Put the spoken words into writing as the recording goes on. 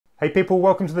Hey people,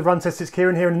 welcome to the Run Test. It's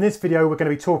Kieran here, and in this video we're going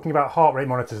to be talking about heart rate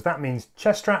monitors. That means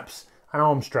chest straps and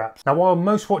arm straps. Now, while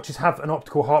most watches have an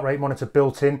optical heart rate monitor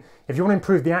built in, if you want to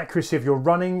improve the accuracy of your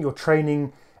running, your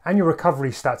training and your recovery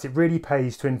stats, it really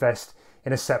pays to invest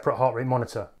in a separate heart rate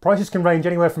monitor. Prices can range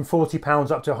anywhere from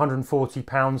 £40 up to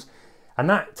 £140, and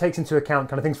that takes into account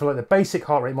kind of things from like the basic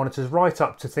heart rate monitors right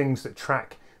up to things that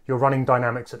track your running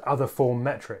dynamics and other form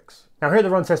metrics. Now here at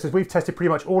the Run Testers, we've tested pretty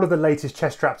much all of the latest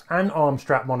chest straps and arm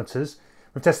strap monitors.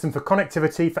 We've tested them for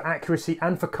connectivity, for accuracy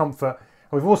and for comfort,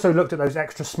 and we've also looked at those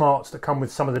extra smarts that come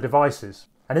with some of the devices.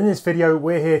 And in this video,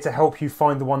 we're here to help you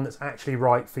find the one that's actually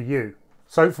right for you.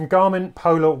 So from Garmin,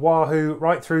 Polar, Wahoo,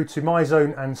 right through to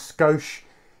Myzone and Scosche,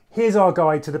 here's our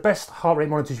guide to the best heart rate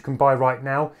monitors you can buy right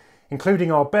now,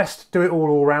 including our best do-it-all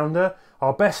all-rounder,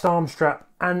 our best arm strap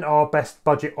and our best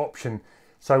budget option.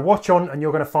 So watch on and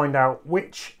you're going to find out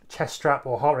which chest strap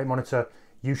or heart rate monitor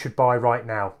you should buy right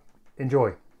now.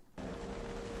 Enjoy.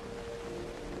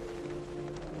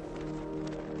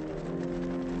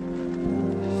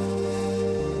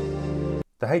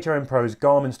 The HRM Pro is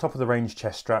Garmin's top of the range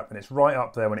chest strap, and it's right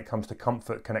up there when it comes to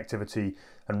comfort, connectivity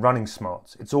and running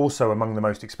smarts. It's also among the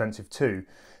most expensive too,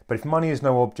 but if money is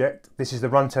no object, this is the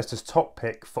Run Tester's top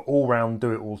pick for all-round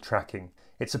do-it-all tracking.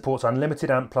 It supports unlimited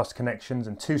ANT+ connections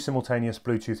and 2 simultaneous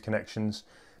Bluetooth connections,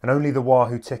 and only the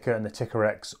Wahoo Ticker and the Ticker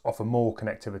X offer more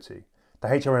connectivity. The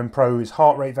HRM Pro is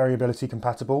heart rate variability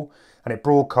compatible, and it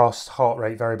broadcasts heart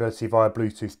rate variability via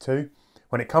Bluetooth too.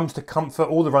 When it comes to comfort,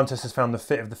 all the Run Testers found the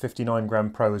fit of the 59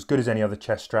 Pro as good as any other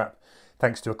chest strap,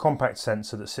 thanks to a compact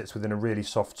sensor that sits within a really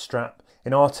soft strap.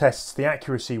 In our tests, the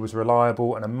accuracy was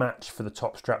reliable and a match for the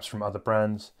top straps from other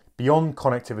brands. Beyond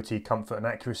connectivity, comfort and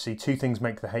accuracy, two things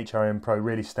make the HRM Pro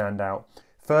really stand out.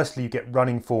 Firstly, you get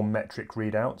running form metric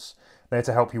readouts. They're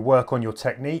to help you work on your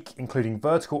technique, including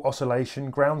vertical oscillation,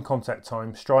 ground contact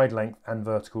time, stride length and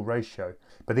vertical ratio.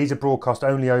 But these are broadcast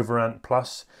only over ANT+,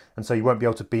 and so you won't be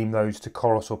able to beam those to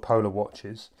Coros or Polar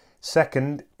watches.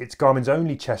 Second, it's Garmin's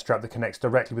only chest strap that connects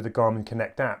directly with the Garmin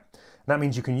Connect app. And that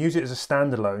means you can use it as a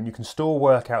standalone, you can store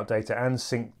workout data and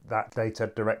sync that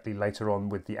data directly later on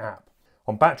with the app.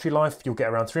 On battery life, you'll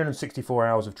get around 364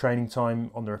 hours of training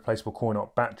time on the replaceable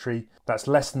coin-op battery. That's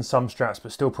less than some straps,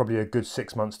 but still probably a good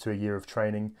 6 months to a year of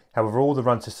training. However, all the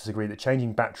Run Testers agree that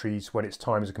changing batteries when it's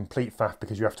time is a complete faff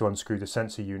because you have to unscrew the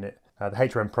sensor unit. The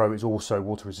HRM Pro is also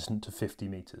water resistant to 50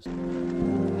 meters.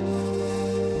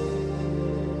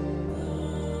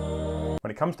 When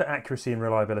it comes to accuracy and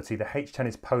reliability, the H10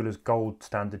 is Polar's gold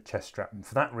standard chest strap, and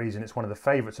for that reason it's one of the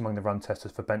favourites among the Run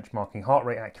Testers for benchmarking heart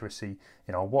rate accuracy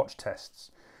in our watch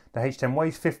tests. The H10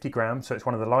 weighs 50 grams, so it's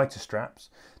one of the lighter straps.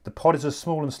 The pod is as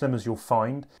small and slim as you'll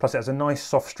find, plus it has a nice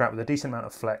soft strap with a decent amount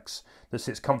of flex that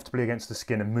sits comfortably against the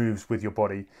skin and moves with your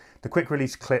body. The quick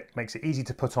release clip makes it easy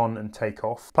to put on and take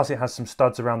off, plus it has some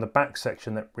studs around the back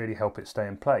section that really help it stay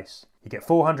in place. You get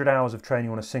 400 hours of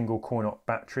training on a single coin-op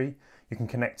battery. You can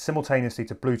connect simultaneously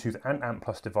to Bluetooth and ANT+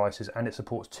 devices, and it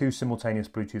supports 2 simultaneous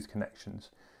Bluetooth connections.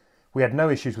 We had no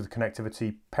issues with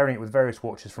connectivity, pairing it with various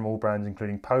watches from all brands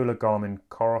including Polar, Garmin,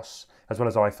 Coros, as well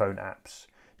as iPhone apps.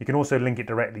 You can also link it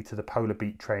directly to the Polar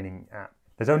Beat training app.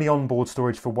 There's only onboard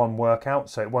storage for one workout,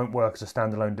 so it won't work as a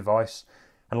standalone device.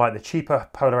 And like the cheaper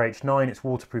Polar H9, it's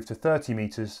waterproof to 30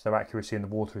 meters, though accuracy in the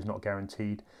water is not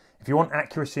guaranteed. If you want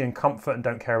accuracy and comfort and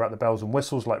don't care about the bells and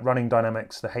whistles like running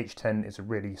dynamics, the H10 is a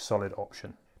really solid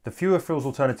option. The fewer frills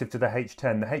alternative to the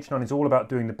H10, the H9 is all about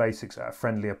doing the basics at a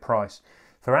friendlier price.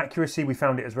 For accuracy, we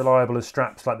found it as reliable as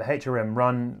straps like the HRM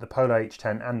Run, the Polar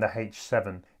H10 and the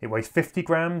H7. It weighs 50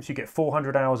 grams, you get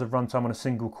 400 hours of runtime on a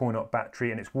single coin-op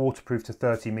battery, and it's waterproof to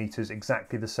 30 meters,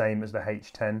 exactly the same as the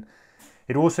H10.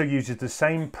 It also uses the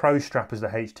same Pro strap as the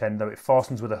H10, though it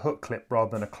fastens with a hook clip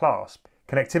rather than a clasp.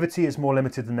 Connectivity is more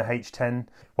limited than the H10.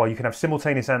 While you can have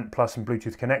simultaneous ANT+ and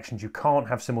Bluetooth connections, you can't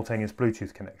have simultaneous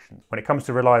Bluetooth connections. When it comes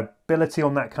to reliability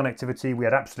on that connectivity, we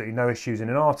had absolutely no issues, and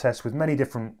in our tests with many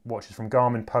different watches from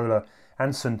Garmin, Polar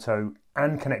and Suunto,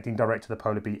 and connecting direct to the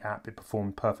Polar Beat app, it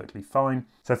performed perfectly fine.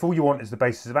 So if all you want is the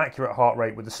basis of accurate heart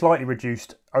rate with a slightly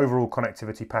reduced overall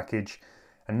connectivity package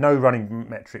and no running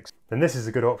metrics, then this is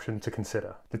a good option to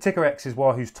consider. The Ticker X is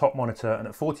Wahoo's top monitor, and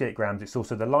at 48 grams it's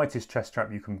also the lightest chest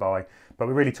strap you can buy, but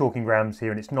we're really talking grams here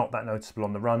and it's not that noticeable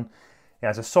on the run. It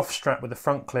has a soft strap with a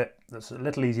front clip that's a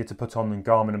little easier to put on than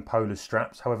Garmin and Polar's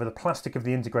straps. However, the plastic of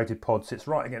the integrated pod sits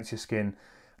right against your skin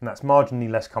and that's marginally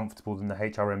less comfortable than the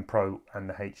HRM Pro and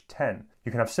the H10.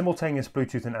 You can have simultaneous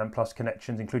Bluetooth and ANT Plus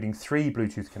connections, including 3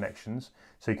 Bluetooth connections,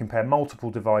 so you can pair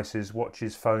multiple devices,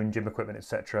 watches, phone, gym equipment,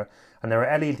 etc. And there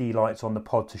are LED lights on the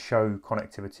pod to show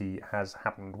connectivity has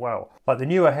happened well. Like the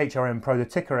newer HRM Pro, the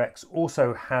Ticker X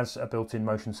also has a built-in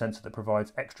motion sensor that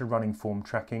provides extra running form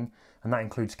tracking, and that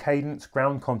includes cadence,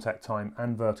 ground contact time,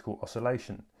 and vertical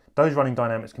oscillation. Those running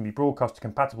dynamics can be broadcast to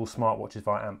compatible smartwatches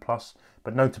via ANT+,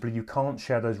 but notably you can't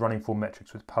share those running form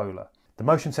metrics with Polar. The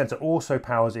motion sensor also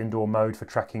powers indoor mode for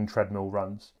tracking treadmill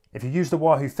runs. If you use the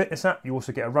Wahoo fitness app, you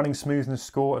also get a running smoothness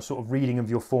score, a sort of reading of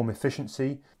your form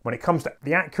efficiency. When it comes to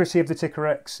the accuracy of the Ticker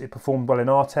X, it performed well in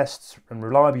our tests and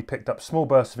reliably picked up small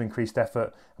bursts of increased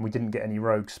effort, and we didn't get any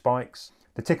rogue spikes.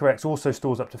 The Ticker X also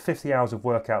stores up to 50 hours of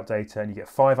workout data, and you get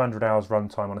 500 hours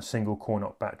runtime on a single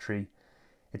core-knock battery.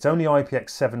 It's only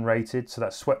IPX7 rated, so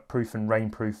that's sweat-proof and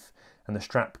rain-proof, and the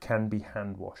strap can be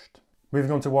hand-washed.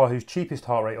 Moving on to Wahoo's cheapest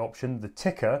heart rate option, the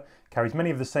Ticker carries many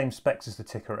of the same specs as the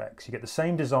Ticker X. You get the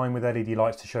same design with LED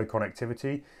lights to show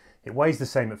connectivity. It weighs the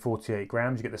same at 48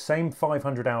 grams. You get the same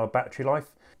 500-hour battery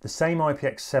life, the same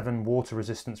IPX7 water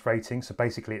resistance rating, so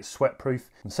basically it's sweat-proof,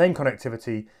 the same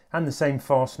connectivity, and the same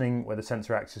fastening where the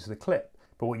sensor acts as the clip.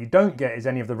 But what you don't get is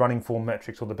any of the running form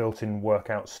metrics or the built-in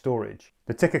workout storage.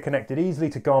 The Ticker connected easily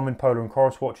to Garmin, Polar and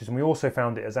Coros watches, and we also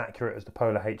found it as accurate as the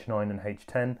Polar H9 and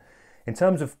H10. In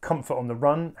terms of comfort on the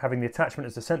run, having the attachment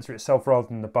as the sensor itself rather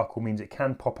than the buckle means it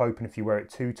can pop open if you wear it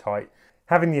too tight.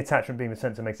 Having the attachment being the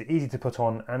sensor makes it easy to put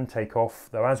on and take off,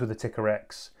 though as with the Ticker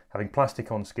X, having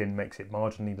plastic on skin makes it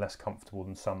marginally less comfortable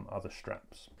than some other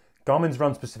straps. Garmin's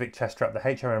run-specific chest strap, the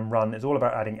HRM Run, is all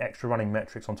about adding extra running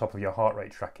metrics on top of your heart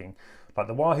rate tracking. Like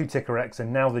the Wahoo Ticker X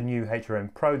and now the new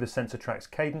HRM Pro, the sensor tracks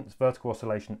cadence, vertical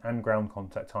oscillation and ground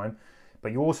contact time,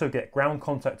 but you also get ground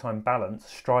contact time balance,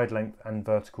 stride length and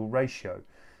vertical ratio.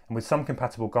 And with some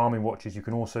compatible Garmin watches you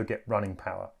can also get running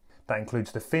power. That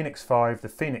includes the Phoenix 5, the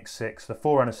Phoenix 6, the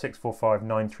Forerunner 645,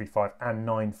 935 and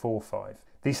 945.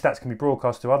 These stats can be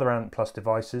broadcast to other ANT Plus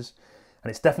devices, and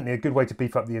it's definitely a good way to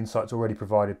beef up the insights already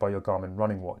provided by your Garmin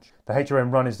running watch. The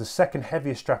HRM Run is the second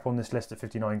heaviest strap on this list at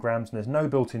 59 grams, and there's no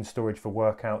built-in storage for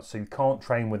workouts, so you can't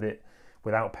train with it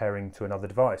without pairing to another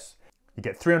device. You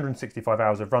get 365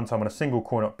 hours of runtime on a single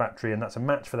core-knock battery, and that's a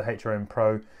match for the HRM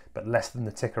Pro, but less than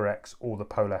the Ticker X or the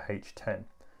Polar H10.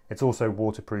 It's also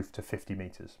waterproof to 50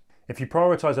 meters. If you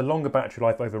prioritise a longer battery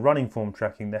life over running form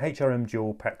tracking, the HRM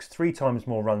Dual packs 3 times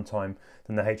more runtime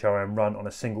than the HRM Run on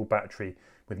a single battery,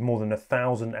 with more than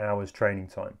 1,000 hours training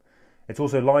time. It's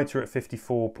also lighter at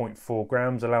 54.4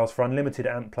 grams, allows for unlimited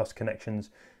ANT Plus connections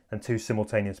and 2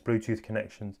 simultaneous Bluetooth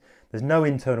connections. There's no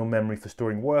internal memory for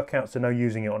storing workouts, so no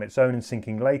using it on its own and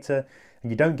syncing later,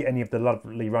 and you don't get any of the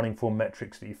lovely running form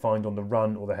metrics that you find on the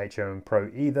Run or the HRM Pro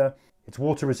either. It's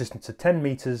water resistant to 10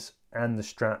 meters and the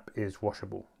strap is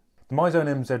washable. The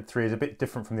Myzone MZ3 is a bit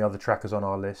different from the other trackers on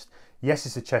our list. Yes,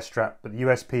 it's a chest strap, but the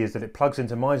USP is that it plugs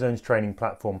into Myzone's training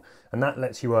platform, and that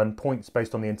lets you earn points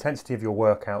based on the intensity of your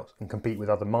workout and compete with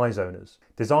other Myzoners.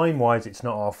 Design-wise, it's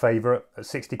not our favourite. At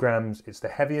 60 grams, it's the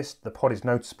heaviest, the pod is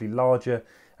noticeably larger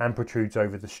and protrudes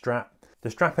over the strap.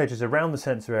 The strap edges around the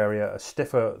sensor area are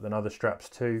stiffer than other straps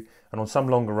too, and on some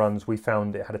longer runs we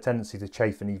found it had a tendency to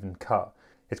chafe and even cut.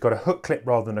 It's got a hook clip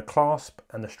rather than a clasp,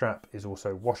 and the strap is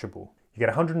also washable. You get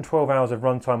 112 hours of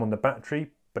runtime on the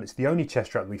battery, but it's the only chest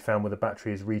strap that we found where the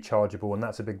battery is rechargeable, and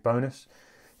that's a big bonus.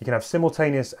 You can have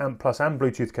simultaneous ANT Plus and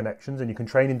Bluetooth connections, and you can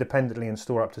train independently and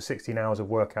store up to 16 hours of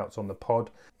workouts on the pod.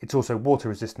 It's also water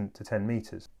resistant to 10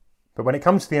 meters. But when it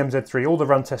comes to the MZ3, all the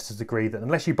run testers agree that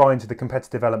unless you buy into the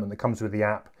competitive element that comes with the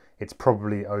app, it's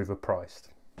probably overpriced.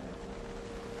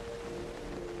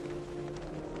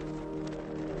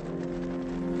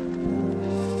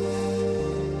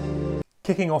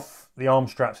 Kicking off the arm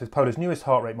straps with Polar's newest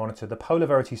heart rate monitor, the Polar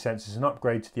Verity Sense is an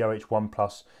upgrade to the OH1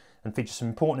 Plus and features some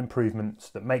important improvements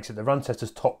that makes it the run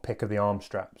tester's top pick of the arm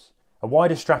straps. A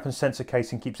wider strap and sensor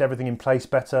casing keeps everything in place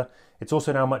better. It's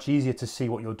also now much easier to see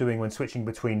what you're doing when switching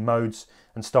between modes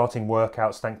and starting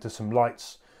workouts thanks to some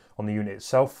lights on the unit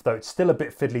itself, though it's still a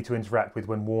bit fiddly to interact with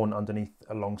when worn underneath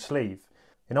a long sleeve.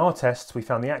 In our tests, we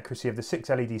found the accuracy of the 6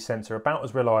 LED sensor about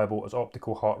as reliable as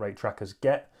optical heart rate trackers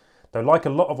get, though like a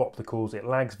lot of opticals, it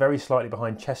lags very slightly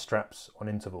behind chest straps on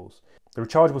intervals. The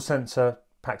rechargeable sensor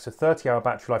packs a 30-hour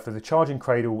battery life, though the charging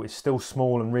cradle is still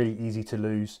small and really easy to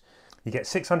lose. You get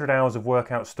 600 hours of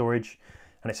workout storage,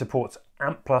 and it supports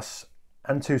ANT Plus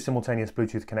and 2 simultaneous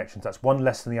Bluetooth connections. That's one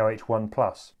less than the OH1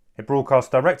 Plus. It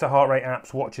broadcasts direct to heart rate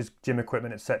apps, watches, gym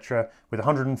equipment, etc. with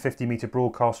 150 meter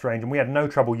broadcast range, and we had no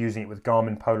trouble using it with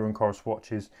Garmin, Polar and Coros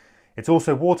watches. It's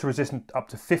also water resistant up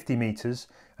to 50 meters,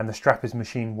 and the strap is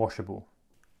machine washable.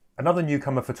 Another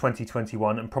newcomer for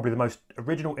 2021, and probably the most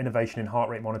original innovation in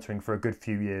heart rate monitoring for a good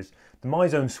few years, the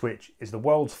Myzone Switch is the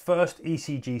world's first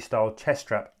ECG-style chest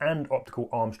strap and optical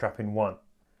arm strap in one.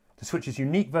 The Switch's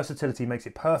unique versatility makes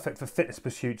it perfect for fitness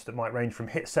pursuits that might range from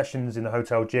HIIT sessions in the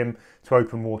hotel gym to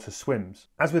open water swims.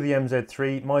 As with the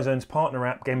MZ3, Myzone's partner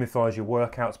app gamifies your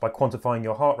workouts by quantifying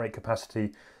your heart rate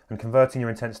capacity and converting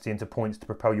your intensity into points to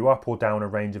propel you up or down a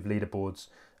range of leaderboards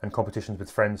and competitions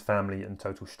with friends, family and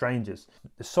total strangers.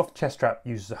 The soft chest strap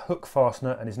uses a hook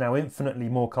fastener and is now infinitely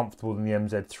more comfortable than the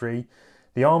MZ3.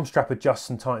 The arm strap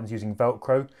adjusts and tightens using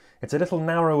Velcro. It's a little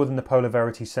narrower than the Polar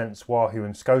VeritySense, Wahoo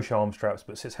and Scosche arm straps,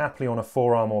 but sits happily on a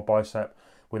forearm or bicep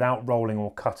without rolling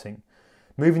or cutting.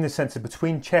 Moving the sensor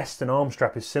between chest and arm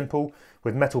strap is simple,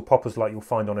 with metal poppers like you'll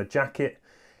find on a jacket.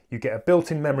 You get a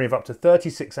built-in memory of up to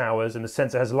 36 hours, and the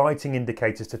sensor has lighting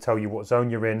indicators to tell you what zone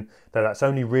you're in, though that's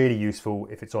only really useful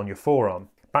if it's on your forearm.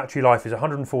 Battery life is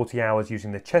 140 hours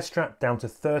using the chest strap, down to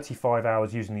 35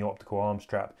 hours using the optical arm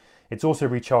strap. It's also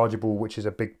rechargeable, which is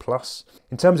a big plus.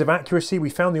 In terms of accuracy, we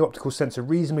found the optical sensor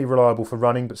reasonably reliable for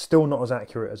running, but still not as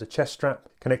accurate as a chest strap.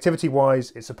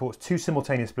 Connectivity-wise, it supports 2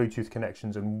 simultaneous Bluetooth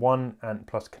connections and 1 ANT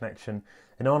Plus connection.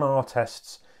 And on our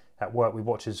tests at work with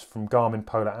watches from Garmin,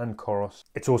 Polar and Coros,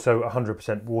 it's also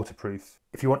 100% waterproof.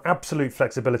 If you want absolute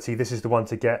flexibility, this is the one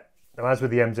to get. Now, as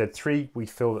with the MZ3, we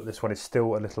feel that this one is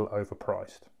still a little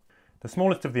overpriced. The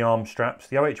smallest of the arm straps,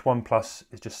 the OH1 Plus,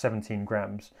 is just 17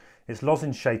 grams. Its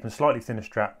lozenge shape and slightly thinner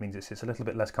strap means it sits a little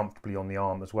bit less comfortably on the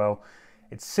arm as well.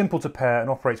 It's simple to pair and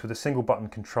operates with a single button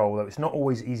control, though it's not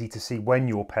always easy to see when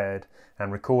you're paired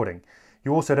and recording.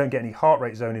 You also don't get any heart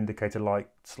rate zone indicator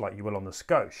lights like you will on the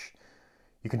Scosche.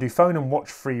 You can do phone and watch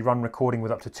free run recording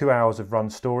with up to 2 hours of run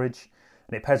storage,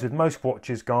 and it pairs with most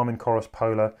watches, Garmin, Coros,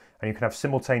 Polar, and you can have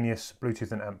simultaneous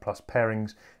Bluetooth and ANT Plus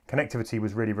pairings. Connectivity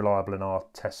was really reliable in our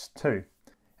tests too.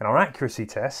 In our accuracy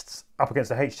tests, up against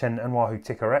the H10 and Wahoo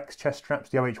Ticker X chest straps,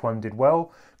 the OH1 did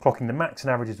well, clocking the max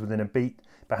and averages within a beat,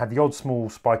 but had the odd small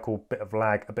spike or bit of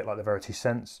lag, a bit like the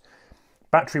VeritySense.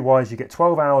 Battery-wise, you get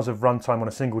 12 hours of runtime on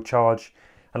a single charge,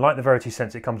 and like the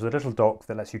VeritySense, it comes with a little dock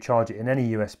that lets you charge it in any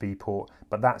USB port,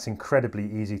 but that's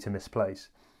incredibly easy to misplace.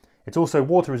 It's also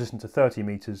water resistant to 30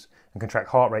 meters and can track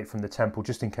heart rate from the temple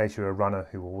just in case you're a runner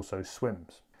who also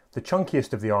swims. The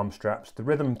chunkiest of the arm straps, the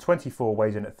Rhythm 24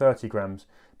 weighs in at 30 grams,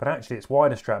 but actually its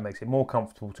wider strap makes it more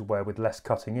comfortable to wear with less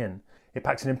cutting in. It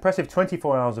packs an impressive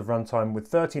 24 hours of runtime with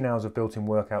 13 hours of built-in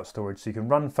workout storage, so you can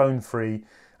run phone free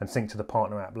and sync to the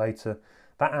partner app later.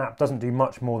 That app doesn't do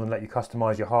much more than let you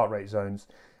customize your heart rate zones,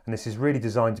 and this is really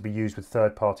designed to be used with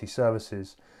third-party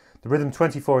services. The Rhythm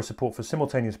 24 has support for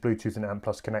simultaneous Bluetooth and ANT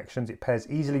Plus connections. It pairs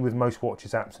easily with most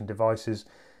watches, apps and devices,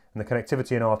 and the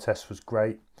connectivity in our tests was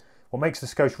great. What makes the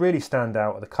Scosche really stand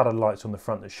out are the coloured lights on the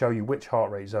front that show you which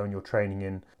heart rate zone you're training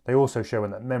in. They also show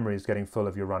when that memory is getting full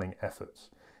of your running efforts.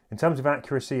 In terms of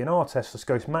accuracy, in our test, the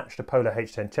Scosche matched a Polar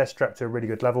H10 chest strap to a really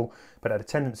good level, but had a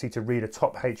tendency to read a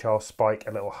top HR spike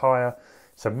a little higher,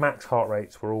 so max heart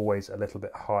rates were always a little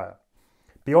bit higher.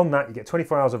 Beyond that, you get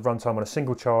 24 hours of runtime on a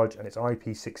single charge, and it's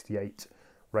IP68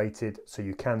 rated, so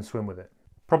you can swim with it.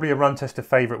 Probably a run tester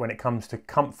favourite when it comes to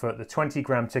comfort, the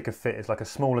 20-gram Ticker Fit is like a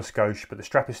smaller Scosche, but the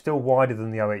strap is still wider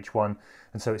than the OH1,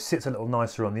 and so it sits a little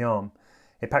nicer on the arm.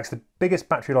 It packs the biggest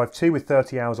battery life too, with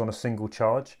 30 hours on a single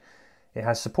charge. It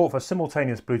has support for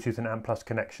simultaneous Bluetooth and ANT Plus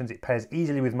connections. It pairs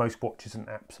easily with most watches and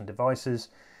apps and devices,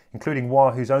 including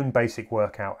Wahoo's own basic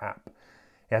workout app.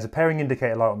 It has a pairing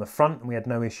indicator light on the front, and we had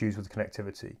no issues with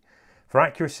connectivity. For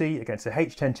accuracy, against the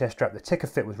H10 chest strap, the Ticker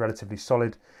Fit was relatively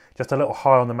solid, just a little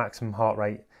higher on the maximum heart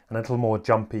rate and a little more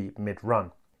jumpy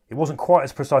mid-run. It wasn't quite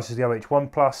as precise as the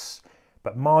OH1 Plus,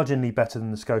 but marginally better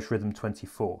than the Scosche Rhythm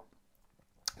 24.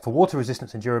 For water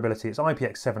resistance and durability, it's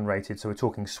IPX7 rated, so we're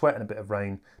talking sweat and a bit of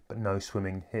rain, but no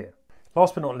swimming here.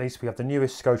 Last but not least, we have the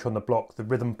newest Scosche on the block, the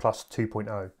Rhythm Plus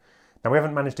 2.0. Now, we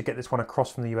haven't managed to get this one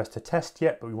across from the US to test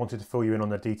yet, but we wanted to fill you in on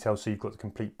the details so you've got the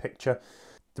complete picture.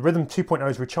 The Rhythm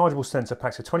 2.0's rechargeable sensor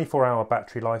packs a 24-hour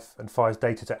battery life and fires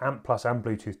data to ANT Plus and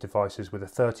Bluetooth devices with a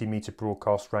 30-meter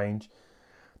broadcast range.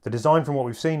 The design, from what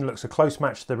we've seen, looks a close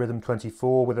match to the Rhythm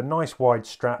 24 with a nice wide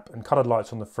strap and coloured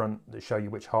lights on the front that show you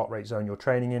which heart rate zone you're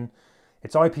training in.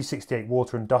 It's IP68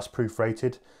 water and dust proof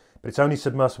rated, but it's only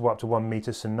submersible up to 1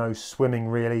 metre, so no swimming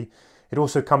really. It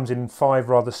also comes in 5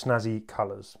 rather snazzy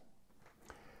colours.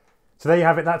 So there you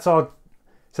have it,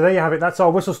 that's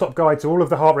our whistle-stop guide to all of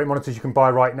the heart rate monitors you can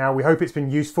buy right now. We hope it's been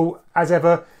useful. As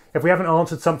ever, if we haven't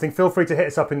answered something, feel free to hit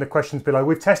us up in the questions below.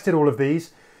 We've tested all of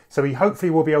these, so we hopefully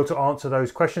will be able to answer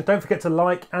those questions. Don't forget to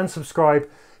like and subscribe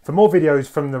for more videos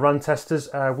from the run testers.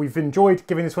 We've enjoyed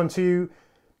giving this one to you.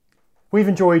 We've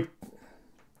enjoyed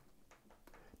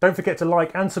Don't forget to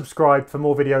like and subscribe for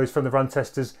more videos from the Run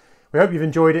Testers. We hope you've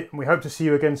enjoyed it, and we hope to see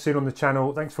you again soon on the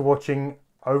channel. Thanks for watching.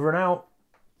 Over and out.